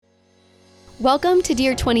Welcome to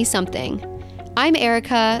Dear 20-something. I'm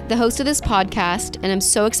Erica, the host of this podcast, and I'm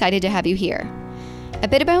so excited to have you here. A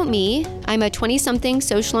bit about me, I'm a 20-something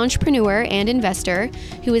social entrepreneur and investor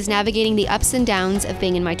who is navigating the ups and downs of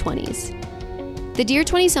being in my 20s. The Dear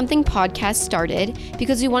 20-something podcast started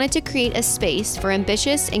because we wanted to create a space for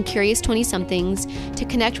ambitious and curious 20-somethings to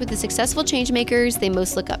connect with the successful changemakers they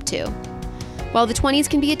most look up to. While the 20s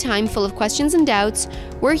can be a time full of questions and doubts,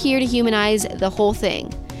 we're here to humanize the whole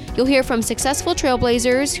thing. You'll hear from successful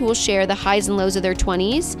trailblazers who will share the highs and lows of their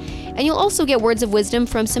 20s, and you'll also get words of wisdom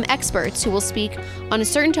from some experts who will speak on a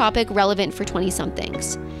certain topic relevant for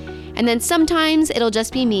 20-somethings. And then sometimes it'll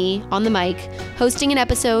just be me, on the mic, hosting an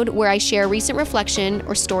episode where I share a recent reflection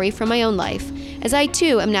or story from my own life, as I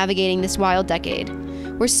too am navigating this wild decade.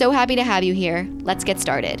 We're so happy to have you here. Let's get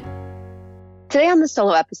started. Today on the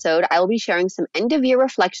solo episode, I will be sharing some end-of-year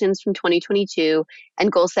reflections from 2022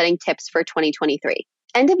 and goal-setting tips for 2023.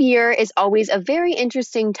 End of year is always a very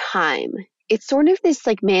interesting time. It's sort of this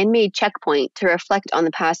man-made checkpoint to reflect on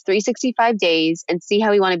the past 365 days and see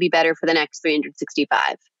how we want to be better for the next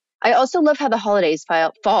 365. I also love how the holidays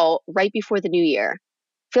fall right before the new year.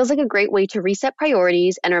 Feels like a great way to reset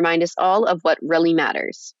priorities and remind us all of what really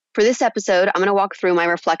matters. For this episode, I'm going to walk through my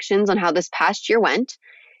reflections on how this past year went,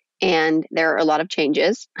 and there are a lot of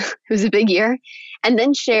changes. It was a big year, and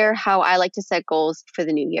then share how I like to set goals for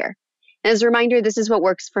the new year. As a reminder, this is what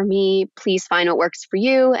works for me. Please find what works for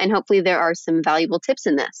you, and hopefully there are some valuable tips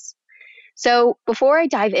in this. So before I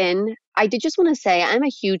dive in, I did just want to say I'm a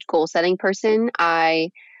huge goal-setting person.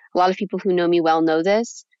 A lot of people who know me well know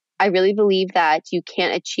this. I really believe that you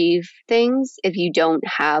can't achieve things if you don't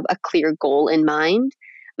have a clear goal in mind,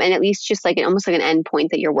 and at least just almost like an end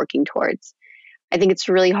point that you're working towards. I think it's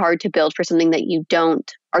really hard to build for something that you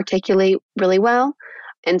don't articulate really well.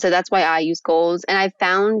 And so that's why I use goals. And I've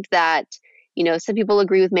found that, some people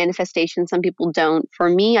agree with manifestation, some people don't. For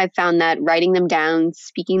me, I've found that writing them down,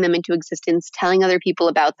 speaking them into existence, telling other people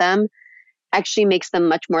about them actually makes them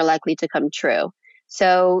much more likely to come true.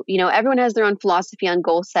 So, everyone has their own philosophy on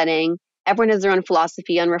goal setting. Everyone has their own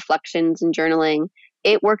philosophy on reflections and journaling.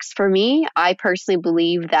 It works for me. I personally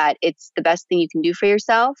believe that it's the best thing you can do for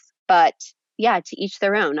yourself. But yeah, to each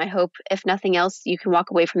their own. I hope, if nothing else, you can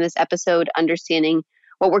walk away from this episode understanding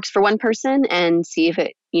what works for one person and see if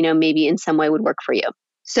it, maybe in some way would work for you.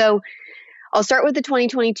 So I'll start with the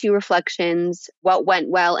 2022 reflections, what went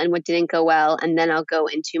well and what didn't go well, and then I'll go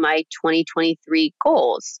into my 2023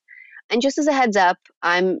 goals. And just as a heads up,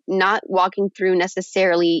 I'm not walking through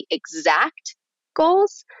necessarily exact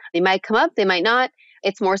goals. They might come up, they might not.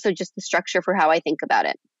 It's more so just the structure for how I think about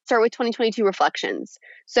it. Start with 2022 reflections.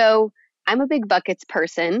 So I'm a big buckets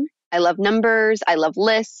person. I love numbers. I love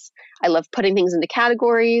lists. I love putting things into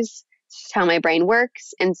categories. It's just how my brain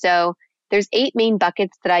works. And so there's 8 main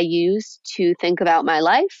buckets that I use to think about my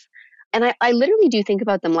life. And I literally do think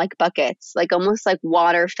about them like buckets, almost like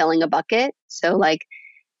water filling a bucket. So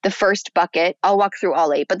the first bucket, I'll walk through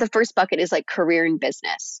all 8, but the first bucket is career and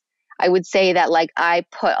business. I would say that I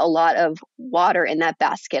put a lot of water in that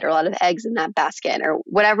basket or a lot of eggs in that basket or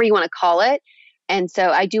whatever you want to call it. And so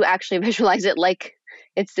I do actually visualize it like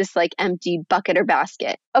it's this empty bucket or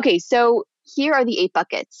basket. Okay, so here are the 8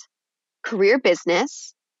 buckets. Career,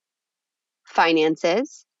 business,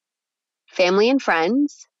 finances, family and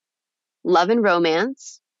friends, love and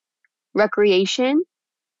romance, recreation,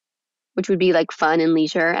 which would be fun and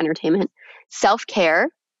leisure, entertainment, self-care,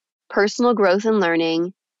 personal growth and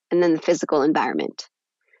learning, and then the physical environment.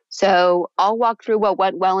 So I'll walk through what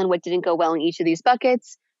went well and what didn't go well in each of these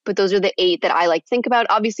buckets. But those are the 8 that I like to think about.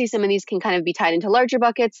 Obviously, some of these can kind of be tied into larger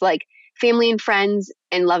buckets, like family and friends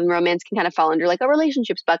and love and romance can kind of fall under a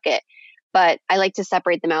relationships bucket. But I like to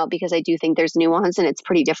separate them out because I do think there's nuance and it's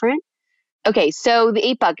pretty different. Okay, so the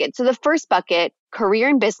 8 buckets. So the first bucket, career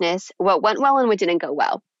and business, what went well and what didn't go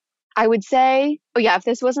well. I would say, if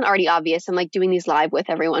this wasn't already obvious, I'm doing these live with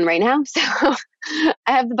everyone right now. So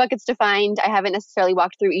I have the buckets defined. I haven't necessarily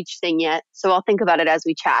walked through each thing yet. So I'll think about it as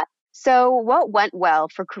we chat. So what went well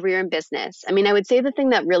for career and business? I would say the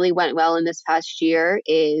thing that really went well in this past year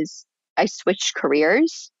is I switched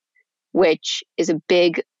careers, which is a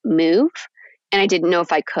big move, and I didn't know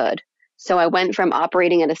if I could. So I went from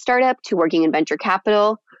operating at a startup to working in venture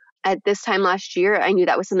capital. At this time last year, I knew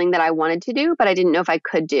that was something that I wanted to do, but I didn't know if I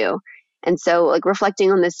could do. And so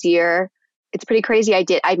reflecting on this year, it's pretty crazy.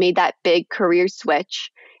 I made that big career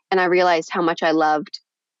switch, and I realized how much I loved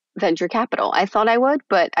venture capital. I thought I would,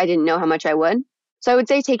 but I didn't know how much I would. So I would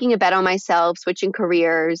say taking a bet on myself, switching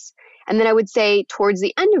careers. And then I would say towards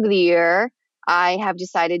the end of the year, I have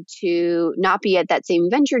decided to not be at that same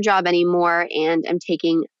venture job anymore. And I'm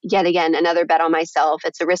taking yet again another bet on myself.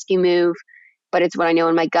 It's a risky move. but it's what I know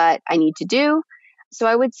in my gut I need to do. So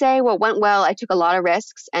I would say what went well, I took a lot of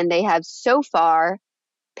risks and they have so far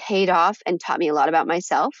paid off and taught me a lot about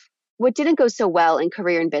myself. What didn't go so well in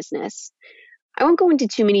career and business? I won't go into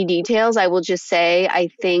too many details. I will just say I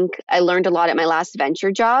think I learned a lot at my last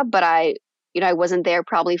venture job, but I wasn't there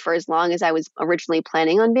probably for as long as I was originally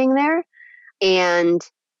planning on being there. And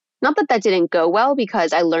not that that didn't go well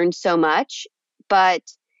because I learned so much, but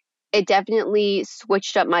it definitely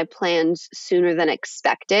switched up my plans sooner than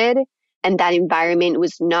expected. And that environment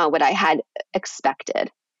was not what I had expected.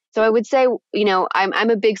 So I would say, I'm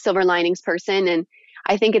a big silver linings person. And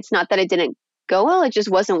I think it's not that it didn't go well, it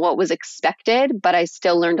just wasn't what was expected, but I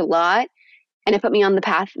still learned a lot. And it put me on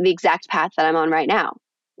the exact path that I'm on right now,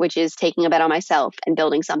 which is taking a bet on myself and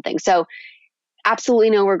building something. So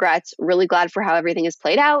absolutely no regrets. Really glad for how everything has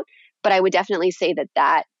played out. But I would definitely say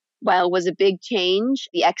that while it was a big change,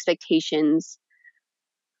 the expectations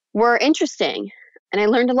were interesting. And I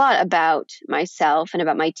learned a lot about myself and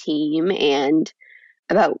about my team and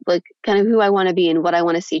about like kind of who I want to be and what I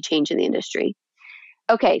want to see change in the industry.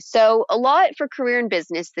 Okay, so a lot for career and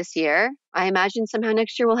business this year. I imagine somehow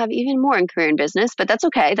next year we'll have even more in career and business, but that's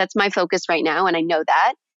okay. That's my focus right now, and I know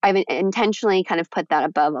that. I've intentionally kind of put that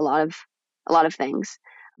above a lot of things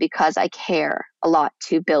because I care a lot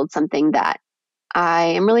to build something that I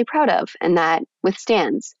am really proud of and that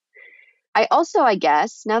withstands. I also, I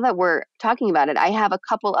guess, now that we're talking about it, I have a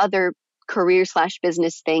couple other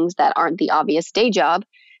career/business things that aren't the obvious day job.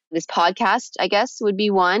 This podcast, I guess, would be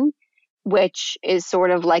one, which is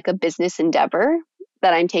sort of like a business endeavor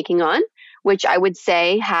that I'm taking on, which I would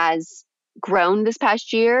say has grown this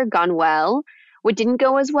past year, gone well. What didn't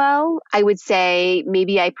go as well, I would say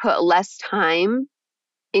maybe I put less time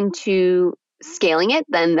into scaling it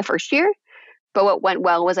than the first year. But what went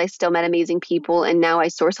well was I still met amazing people, and now I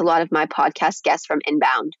source a lot of my podcast guests from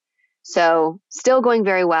inbound. So still going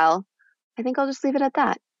very well. I think I'll just leave it at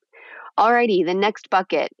that. Alrighty, the next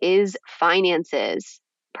bucket is finances,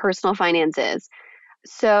 personal finances.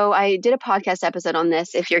 So I did a podcast episode on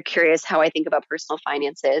this if you're curious how I think about personal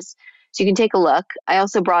finances. So you can take a look. I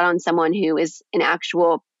also brought on someone who is an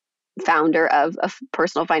actual founder of a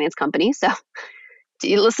personal finance company. So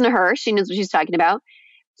you listen to her. She knows what she's talking about.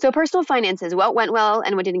 So personal finances, what went well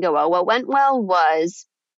and what didn't go well? What went well was,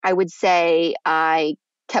 I would say I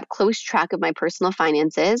kept close track of my personal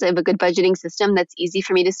finances. I have a good budgeting system that's easy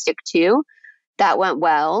for me to stick to. That went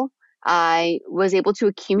well. I was able to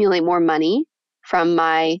accumulate more money from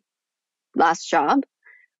my last job,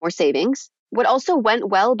 more savings. What also went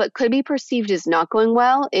well, but could be perceived as not going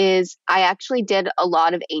well, is I actually did a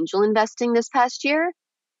lot of angel investing this past year.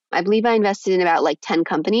 I believe I invested in about like 10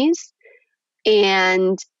 companies.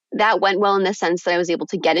 And that went well in the sense that I was able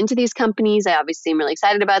to get into these companies. I obviously am really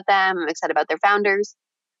excited about them. I'm excited about their founders.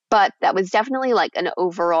 But that was definitely like an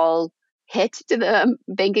overall hit to the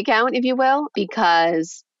bank account, if you will,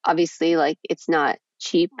 because obviously like it's not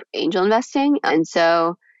cheap angel investing. And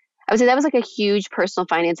so I would say that was like a huge personal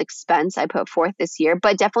finance expense I put forth this year,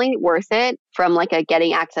 but definitely worth it from like a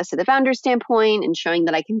getting access to the founder standpoint and showing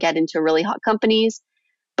that I can get into really hot companies,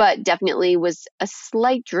 but definitely was a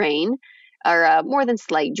slight drain or a more than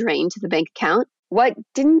slight drain to the bank account. What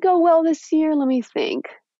didn't go well this year? Let me think.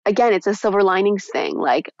 Again, it's a silver linings thing.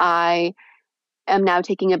 Like I am now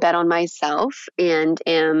taking a bet on myself and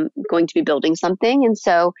am going to be building something. And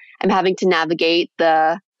so I'm having to navigate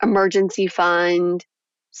the emergency fund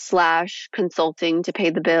 / consulting to pay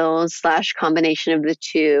the bills / combination of the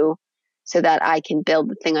two so that I can build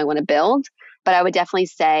the thing I want to build. But I would definitely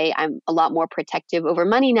say I'm a lot more protective over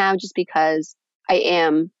money now just because I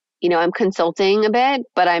am, I'm consulting a bit,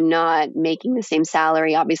 but I'm not making the same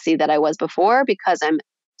salary, obviously, that I was before because I'm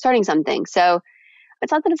starting something. So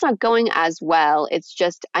it's not that it's not going as well. It's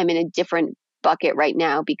just I'm in a different bucket right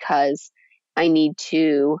now because I need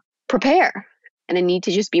to prepare and I need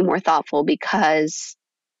to just be more thoughtful because,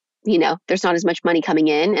 there's not as much money coming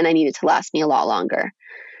in and I need it to last me a lot longer.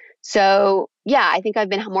 So yeah, I think I've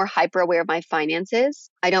been more hyper aware of my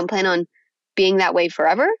finances. I don't plan on being that way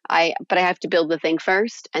forever. But I have to build the thing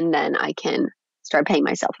first and then I can start paying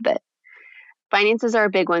myself a bit. Finances are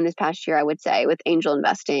a big one this past year, I would say, with angel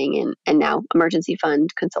investing and now emergency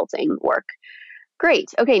fund consulting work.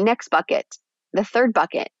 Great. Okay, next bucket. The third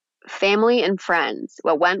bucket, family and friends.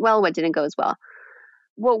 What went well, what didn't go as well.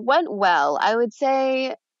 What went well, I would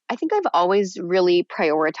say, I think I've always really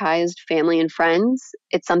prioritized family and friends.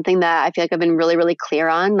 It's something that I feel like I've been really, really clear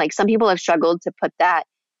on. Like some people have struggled to put that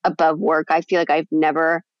above work. I feel like I've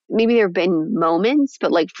never, maybe there have been moments,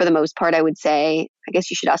 but like for the most part, I would say, I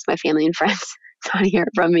guess you should ask my family and friends not hear it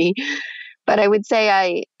from me. But I would say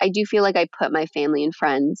I do feel like I put my family and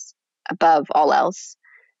friends above all else.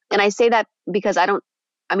 And I say that because I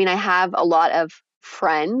have a lot of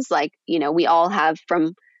friends, like, we all have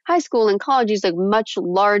from high school and colleges, like much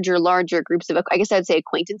larger groups of, I guess I'd say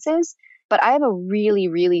acquaintances. But I have a really,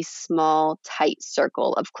 really small, tight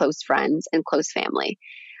circle of close friends and close family.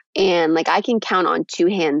 And like I can count on two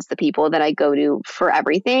hands the people that I go to for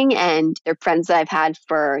everything. And they're friends that I've had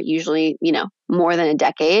for usually, more than a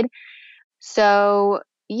decade. So,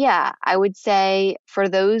 yeah, I would say for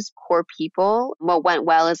those core people, what went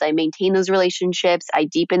well is I maintained those relationships, I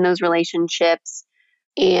deepened those relationships,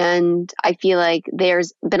 and I feel like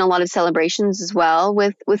there's been a lot of celebrations as well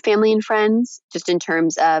with family and friends, just in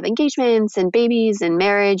terms of engagements and babies and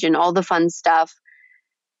marriage and all the fun stuff.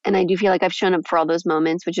 And I do feel like I've shown up for all those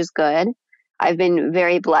moments, which is good. I've been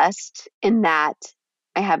very blessed in that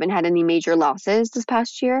I haven't had any major losses this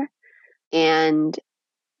past year. And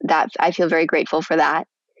that I feel very grateful for that.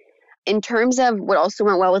 In terms of what also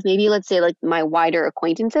went well with maybe, let's say, like my wider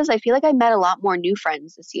acquaintances, I feel like I met a lot more new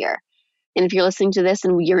friends this year. And if you're listening to this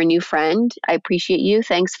and you're a new friend, I appreciate you.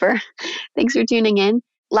 Thanks for thanks for tuning in.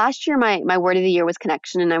 Last year, my word of the year was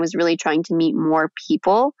connection, and I was really trying to meet more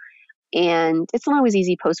people. And it's not always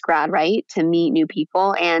easy post grad, right, to meet new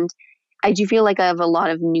people. And I do feel like I have a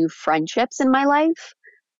lot of new friendships in my life.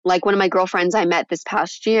 Like one of my girlfriends I met this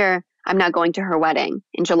past year, I'm now going to her wedding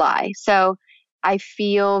in July. So I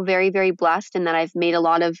feel very, very blessed in that I've made a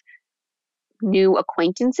lot of new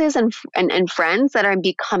acquaintances and friends that I'm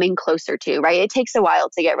becoming closer to, right? It takes a while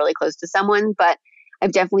to get really close to someone, but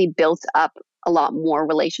I've definitely built up a lot more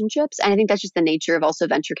relationships. And I think that's just the nature of also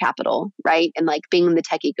venture capital, right? And like being in the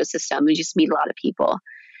tech ecosystem, you just meet a lot of people.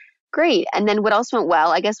 Great. And then what else went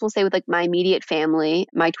well? I guess we'll say with like my immediate family,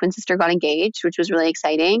 my twin sister got engaged, which was really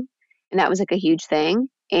exciting. And that was like a huge thing.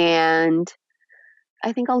 And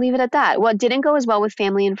I think I'll leave it at that. What didn't go as well with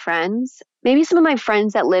family and friends, maybe some of my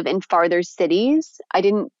friends that live in farther cities, I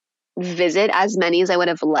didn't visit as many as I would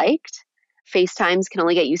have liked. FaceTimes can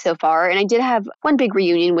only get you so far. And I did have one big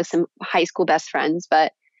reunion with some high school best friends,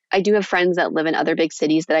 but I do have friends that live in other big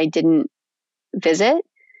cities that I didn't visit.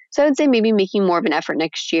 So I would say maybe making more of an effort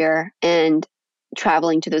next year and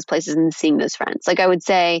traveling to those places and seeing those friends. Like I would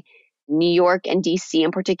say New York and DC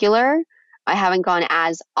in particular, I haven't gone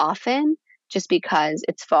as often just because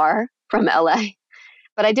it's far from LA.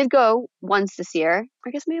 But I did go once this year. I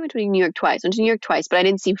guess maybe I went to New York twice. I went to New York twice, but I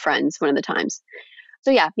didn't see friends one of the times.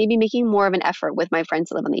 So yeah, maybe making more of an effort with my friends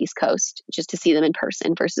that live on the East Coast just to see them in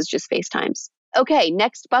person versus just FaceTimes. Okay,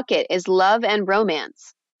 next bucket is love and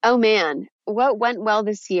romance. Oh man, what went well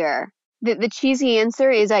this year? The cheesy answer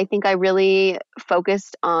is I think I really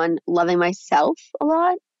focused on loving myself a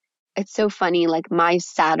lot. It's so funny. Like my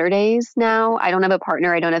Saturdays now, I don't have a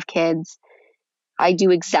partner, I don't have kids. I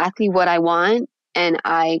do exactly what I want, and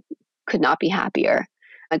I could not be happier.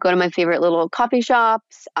 I go to my favorite little coffee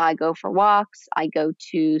shops. I go for walks. I go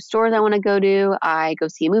to stores I want to go to. I go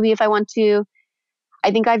see a movie if I want to.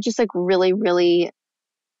 I think I've just like really, really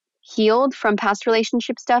healed from past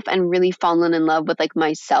relationship stuff and really fallen in love with like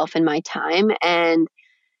myself and my time. And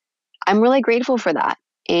I'm really grateful for that.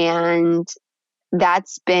 And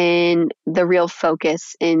that's been the real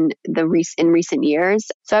focus in recent years.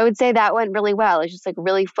 So I would say that went really well. It's just like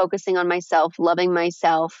really focusing on myself, loving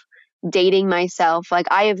myself, dating myself. Like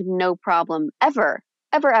I have no problem ever,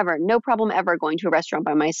 no problem ever going to a restaurant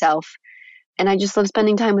by myself. And I just love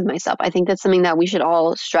spending time with myself. I think that's something that we should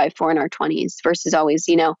all strive for in our 20s versus always,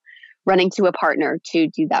 running to a partner to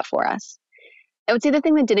do that for us. I would say the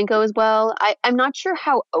thing that didn't go as well, I'm not sure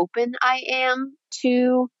how open I am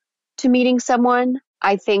to meeting someone.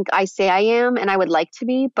 I think I say I am and I would like to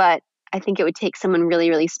be, but I think it would take someone really,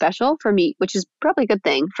 really special for me, which is probably a good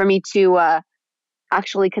thing for me to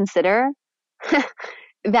actually consider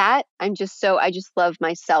that. I just love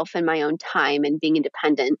myself and my own time and being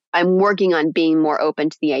independent. I'm working on being more open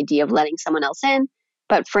to the idea of letting someone else in.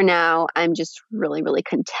 But for now, I'm just really, really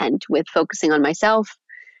content with focusing on myself.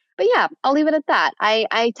 But yeah, I'll leave it at that.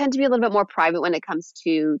 I tend to be a little bit more private when it comes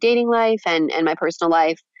to dating life and my personal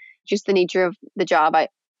life, just the nature of the job.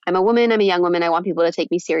 I'm a woman, I'm a young woman. I want people to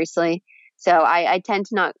take me seriously. So I tend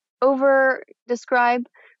to not over describe,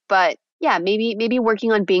 but yeah, maybe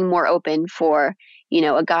working on being more open for,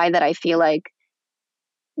 a guy that I feel like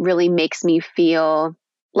really makes me feel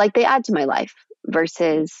like they add to my life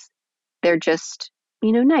versus they're just,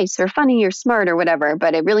 nice or funny or smart or whatever,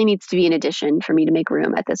 but it really needs to be an addition for me to make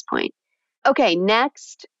room at this point. Okay,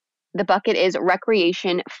 next, the bucket is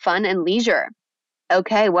recreation, fun, and leisure.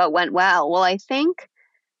 Okay, what went well? Well, I think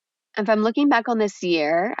if I'm looking back on this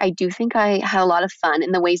year, I do think I had a lot of fun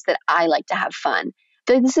in the ways that I like to have fun.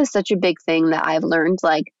 This is such a big thing that I've learned,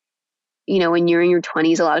 like, when you're in your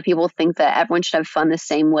 20s, a lot of people think that everyone should have fun the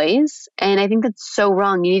same ways. And I think that's so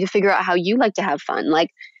wrong. You need to figure out how you like to have fun.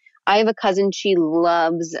 Like, I have a cousin, she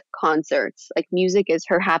loves concerts. Like, music is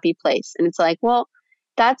her happy place. And it's like, well,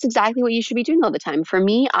 that's exactly what you should be doing all the time. For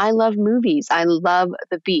me, I love movies. I love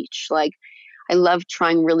the beach. Like, I love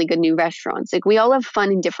trying really good new restaurants. Like, we all have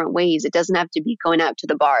fun in different ways. It doesn't have to be going out to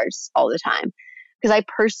the bars all the time. Because I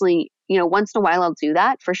personally, once in a while I'll do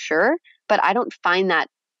that for sure, but I don't find that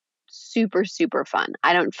super, super fun.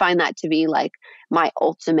 I don't find that to be like my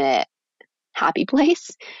ultimate happy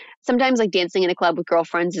place. Sometimes like dancing in a club with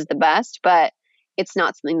girlfriends is the best, but it's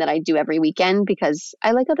not something that I do every weekend because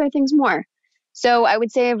I like other things more. So I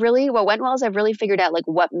would say what went well is I've really figured out like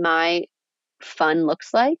what my fun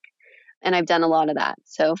looks like. And I've done a lot of that.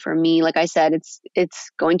 So for me, like I said,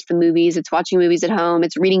 it's going to the movies, it's watching movies at home,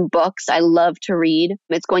 it's reading books. I love to read.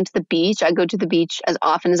 It's going to the beach. I go to the beach as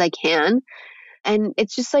often as I can. And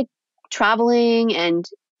it's just like traveling and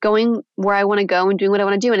going where I want to go and doing what I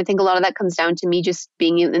want to do. And I think a lot of that comes down to me just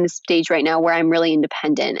being in this stage right now where I'm really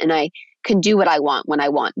independent and I can do what I want when I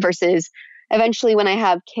want versus eventually when I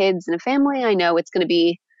have kids and a family, I know it's going to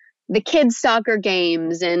be the kids' soccer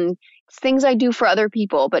games and it's things I do for other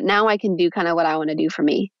people. But now I can do kind of what I want to do for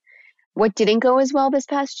me. What didn't go as well this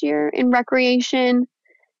past year in recreation?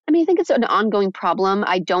 I mean, I think it's an ongoing problem.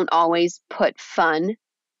 I don't always put fun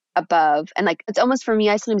above and like it's almost for me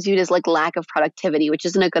I sometimes view it as like lack of productivity, which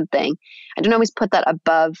isn't a good thing. I don't always put that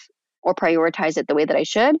above or prioritize it the way that I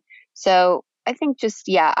should. So I think just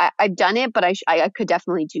I've done it, but I could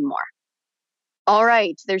definitely do more. All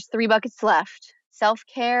right, there's 3 buckets left.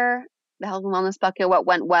 Self-care, the health and wellness bucket, what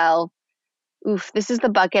went well. Oof, this is the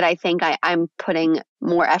bucket I think I'm putting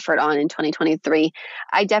more effort on in 2023.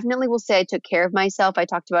 I definitely will say I took care of myself. I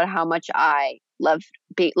talked about how much I love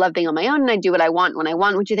being on my own and I do what I want when I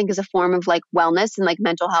want, which I think is a form of like wellness and like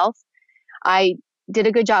mental health. I did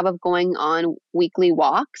a good job of going on weekly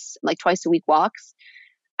walks, like twice a week walks.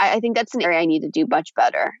 I think that's an area I need to do much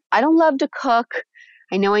better. I don't love to cook.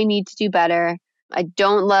 I know I need to do better. I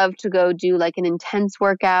don't love to go do like an intense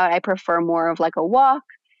workout. I prefer more of like a walk.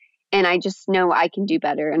 And I just know I can do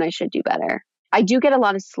better and I should do better. I do get a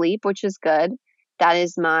lot of sleep, which is good. That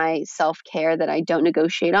is my self-care that I don't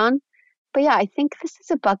negotiate on. But yeah, I think this is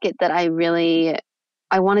a bucket that I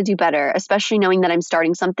want to do better, especially knowing that I'm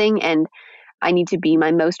starting something and I need to be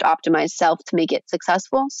my most optimized self to make it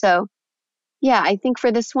successful. So yeah, I think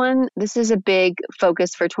for this one, this is a big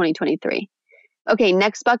focus for 2023. Okay,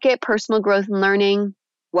 next bucket, personal growth and learning.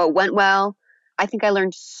 What went well? I think I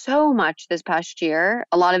learned so much this past year.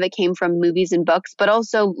 A lot of it came from movies and books, but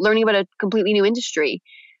also learning about a completely new industry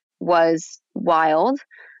was wild.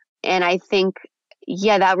 And I think,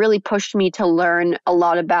 that really pushed me to learn a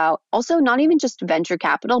lot about also not even just venture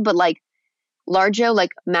capital, but like larger,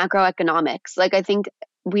 like macroeconomics. Like, I think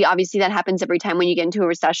that happens every time when you get into a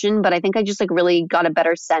recession, but I think I just like really got a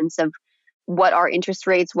better sense of what are interest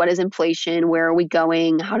rates, what is inflation, where are we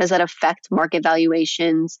going, how does that affect market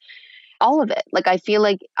valuations, all of it. Like, I feel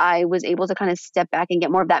like I was able to kind of step back and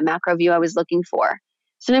get more of that macro view I was looking for.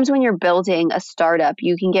 Sometimes when you're building a startup,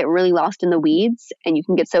 you can get really lost in the weeds and you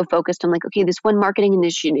can get so focused on like, okay, this one marketing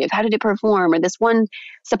initiative, how did it perform? Or this one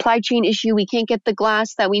supply chain issue, we can't get the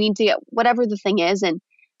glass that we need to get, whatever the thing is. And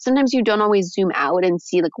sometimes you don't always zoom out and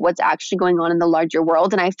see like what's actually going on in the larger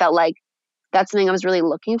world. And I felt like that's something I was really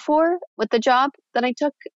looking for with the job that I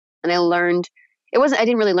took. And I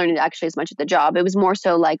didn't really learn it actually as much at the job. It was more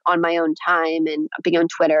so like on my own time and being on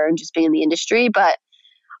Twitter and just being in the industry. But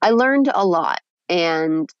I learned a lot.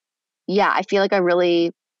 And I feel like I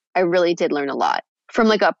really did learn a lot from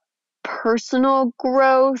like a personal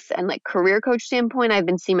growth and like career coach standpoint. I've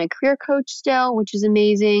been seeing my career coach still, which is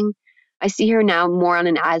amazing. I see her now more on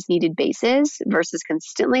an as needed basis versus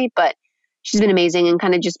consistently, but she's been amazing and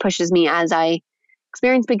kind of just pushes me as I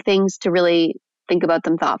experience big things to really think about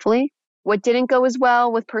them thoughtfully. What didn't go as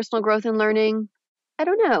well with personal growth and learning? I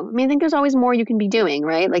don't know. I mean, I think there's always more you can be doing,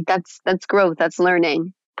 right? Like that's growth, that's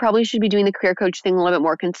learning. Probably should be doing the career coach thing a little bit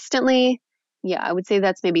more consistently. Yeah, I would say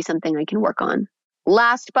that's maybe something I can work on.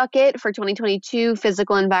 Last bucket for 2022,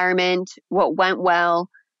 physical environment. What went well?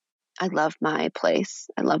 I love my place.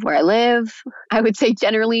 I love where I live. I would say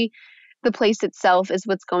generally the place itself is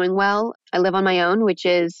what's going well. I live on my own, which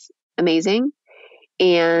is amazing.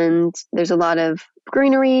 And there's a lot of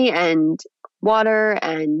greenery and water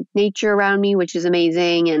and nature around me, which is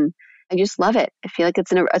amazing. And I just love it. I feel like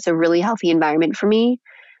it's a really healthy environment for me.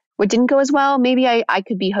 What didn't go as well, maybe I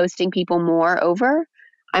could be hosting people more over.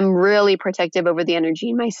 I'm really protective over the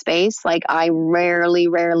energy in my space. Like, I rarely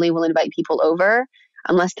will invite people over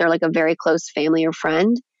unless they're like a very close family or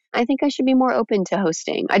friend. I think I should be more open to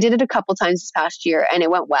hosting. I did it a couple times this past year and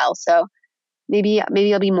it went well. So maybe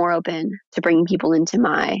I'll be more open to bringing people into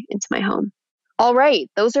my home. All right,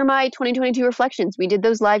 those are my 2022 reflections. We did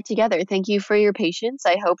those live together. Thank you for your patience.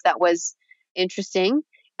 I hope that was interesting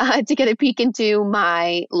to get a peek into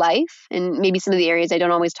my life and maybe some of the areas I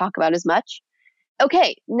don't always talk about as much.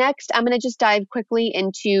 Okay, next I'm going to just dive quickly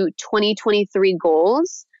into 2023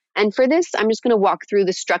 goals. And for this, I'm just going to walk through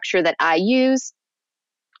the structure that I use.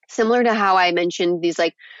 Similar to how I mentioned these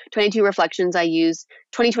like 22 reflections, I use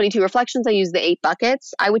 2022 reflections, I use the 8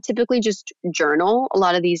 buckets. I would typically just journal a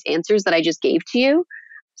lot of these answers that I just gave to you.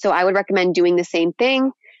 So I would recommend doing the same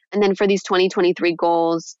thing. And then for these 2023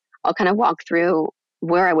 goals, I'll kind of walk through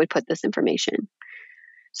where I would put this information.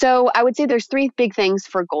 So I would say there's 3 big things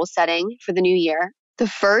for goal setting for the new year. The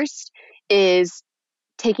first is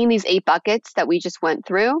taking these 8 buckets that we just went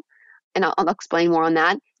through, and I'll explain more on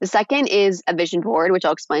that. The second is a vision board, which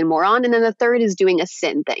I'll explain more on. And then the third is doing a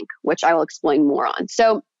sit and think, which I will explain more on.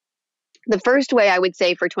 So the first way I would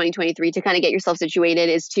say for 2023 to kind of get yourself situated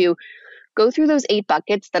is to go through those 8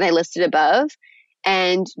 buckets that I listed above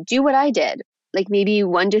and do what I did. Like maybe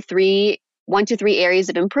 1 to 3 areas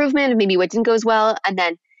of improvement, maybe what didn't go as well, and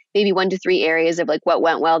then maybe 1 to 3 areas of like what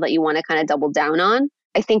went well that you want to kind of double down on.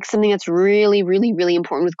 I think something that's really, really, really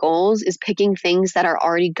important with goals is picking things that are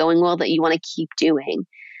already going well that you want to keep doing.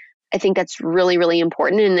 I think that's really, really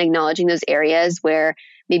important in acknowledging those areas where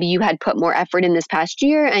maybe you had put more effort in this past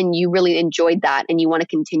year and you really enjoyed that and you want to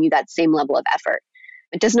continue that same level of effort.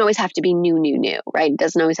 It doesn't always have to be new, right? It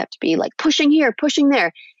doesn't always have to be like pushing here, pushing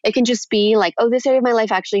there. It can just be like, oh, this area of my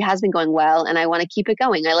life actually has been going well and I want to keep it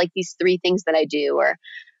going. I like these 3 things that I do or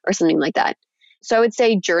something like that. So I would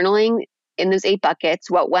say journaling in those 8 buckets,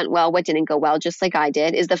 what went well, what didn't go well, just like I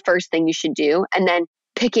did, is the first thing you should do. And then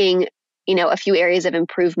picking, a few areas of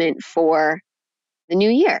improvement for the new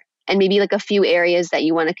year and maybe like a few areas that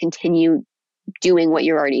you want to continue doing what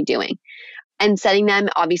you're already doing. And setting them,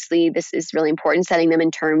 obviously, this is really important, setting them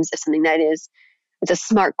in terms of something that it's a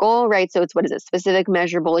SMART goal, right? So it's, what is it? Specific,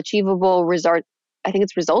 measurable, achievable, result. I think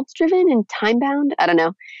it's results driven and time bound. I don't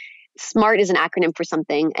know. SMART is an acronym for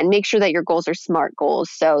something, and make sure that your goals are SMART goals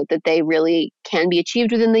so that they really can be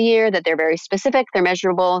achieved within the year, that they're very specific, they're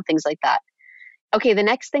measurable, things like that. Okay, the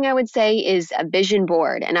next thing I would say is a vision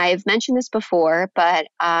board. And I've mentioned this before, but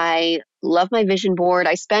I love my vision board.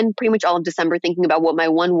 I spend pretty much all of December thinking about what my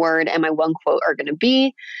one word and my one quote are going to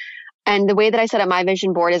be. And the way that I set up my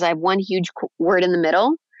vision board is I have one huge word in the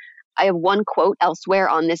middle. I have one quote elsewhere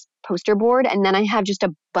on this poster board, and then I have just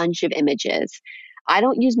a bunch of images. I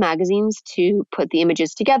don't use magazines to put the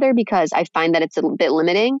images together because I find that it's a bit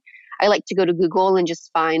limiting. I like to go to Google and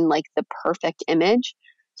just find like the perfect image.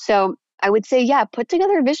 So I would say, yeah, put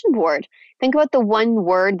together a vision board. Think about the one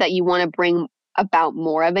word that you want to bring about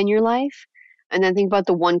more of in your life. And then think about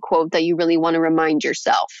the one quote that you really want to remind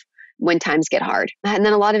yourself when times get hard. And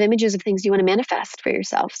then a lot of images of things you want to manifest for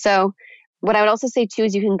yourself. So what I would also say too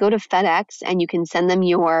is you can go to FedEx and you can send them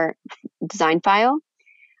your design file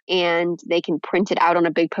and they can print it out on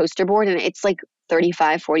a big poster board, and it's like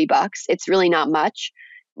 $35-$40. It's really not much.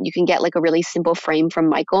 You can get like a really simple frame from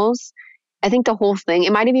Michaels. I think the whole thing,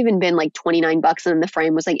 it might have even been like $29 and then the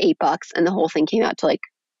frame was like $8 and the whole thing came out to like,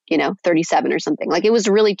 37 or something. Like it was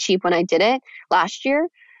really cheap when I did it last year,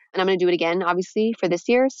 and I'm going to do it again, obviously, for this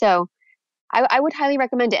year. So I would highly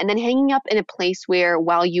recommend it. And then hanging up in a place where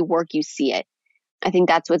while you work, you see it. I think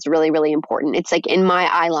that's what's really, really important. It's like in my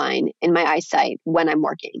eye line, in my eyesight when I'm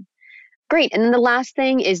working. Great. And then the last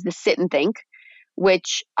thing is the sit and think,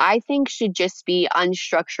 which I think should just be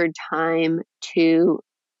unstructured time to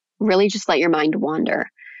really just let your mind wander.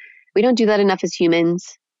 We don't do that enough as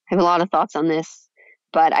humans. I have a lot of thoughts on this,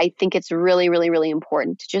 but I think it's really, really, really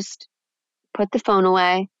important to just put the phone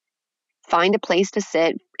away, find a place to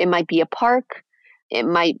sit. It might be a park. It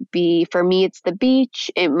might be, for me, it's the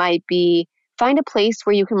beach. It might be, find a place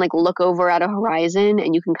where you can like look over at a horizon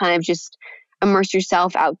and you can kind of just immerse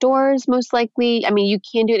yourself outdoors, most likely. I mean, you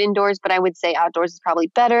can do it indoors, but I would say outdoors is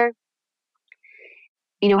probably better.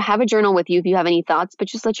 Have a journal with you if you have any thoughts, but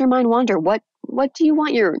just let your mind wander. What do you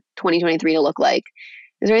want your 2023 to look like?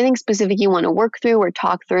 Is there anything specific you want to work through or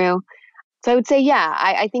talk through? So I would say, yeah,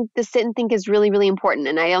 I think the sit and think is really, really important.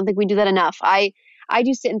 And I don't think we do that enough. I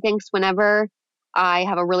do sit and thinks whenever I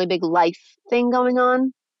have a really big life thing going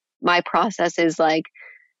on. My process is like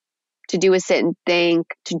to do a sit and think,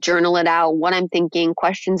 to journal it out, what I'm thinking,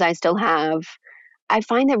 questions I still have. I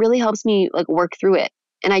find that really helps me like work through it.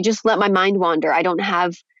 And I just let my mind wander. I don't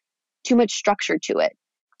have too much structure to it.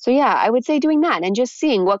 So yeah, I would say doing that and just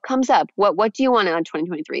seeing what comes up. What do you want on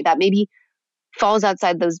 2023? That maybe falls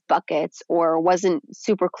outside those buckets or wasn't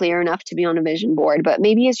super clear enough to be on a vision board, but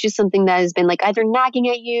maybe it's just something that has been like either nagging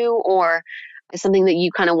at you or something that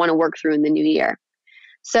you kind of want to work through in the new year.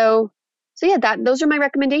 So yeah, those are my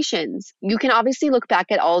recommendations. You can obviously look back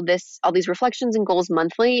at all these reflections and goals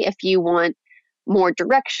monthly if you want more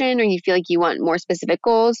direction or you feel like you want more specific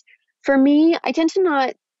goals. For me, I tend to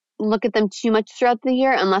not look at them too much throughout the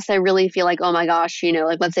year unless I really feel like, oh my gosh,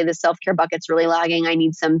 like let's say the self-care bucket's really lagging. I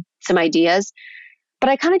need some ideas. But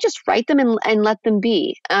I kind of just write them and let them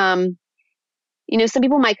be. Some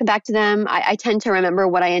people might come back to them. I tend to remember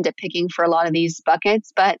what I end up picking for a lot of these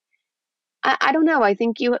buckets, but I don't know. I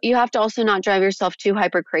think you have to also not drive yourself too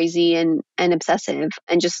hyper crazy and obsessive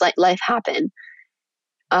and just let life happen.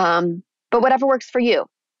 But whatever works for you.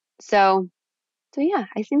 So yeah,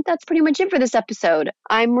 I think that's pretty much it for this episode.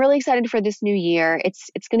 I'm really excited for this new year. It's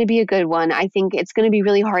going to be a good one. I think it's going to be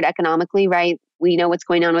really hard economically, right? We know what's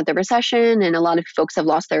going on with the recession and a lot of folks have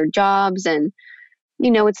lost their jobs and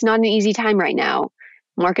it's not an easy time right now.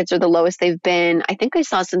 Markets are the lowest they've been. I think I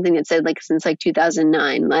saw something that said since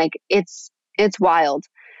 2009. It's wild.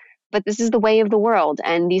 But this is the way of the world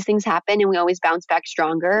and these things happen and we always bounce back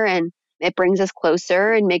stronger and it brings us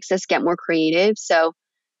closer and makes us get more creative. So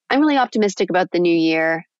I'm really optimistic about the new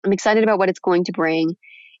year. I'm excited about what it's going to bring.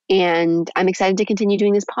 And I'm excited to continue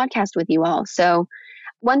doing this podcast with you all. So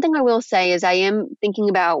one thing I will say is I am thinking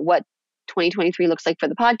about what 2023 looks like for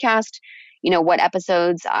the podcast, what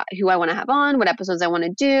episodes, who I want to have on, what episodes I want to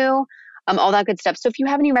do, all that good stuff. So if you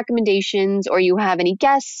have any recommendations or you have any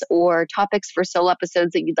guests or topics for solo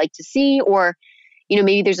episodes that you'd like to see, or,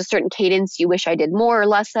 maybe there's a certain cadence you wish I did more or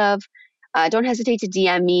less of, don't hesitate to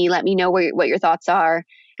DM me. Let me know what your thoughts are.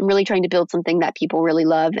 I'm really trying to build something that people really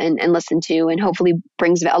love and listen to and hopefully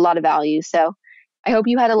brings a lot of value. So I hope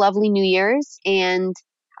you had a lovely New Year's and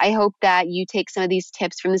I hope that you take some of these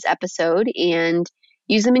tips from this episode and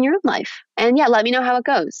use them in your own life. And yeah, let me know how it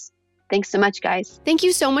goes. Thanks so much, guys. Thank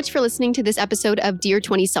you so much for listening to this episode of Dear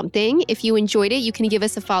 20-something. If you enjoyed it, you can give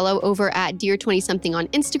us a follow over at Dear 20-something on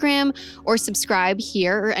Instagram or subscribe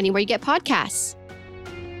here or anywhere you get podcasts.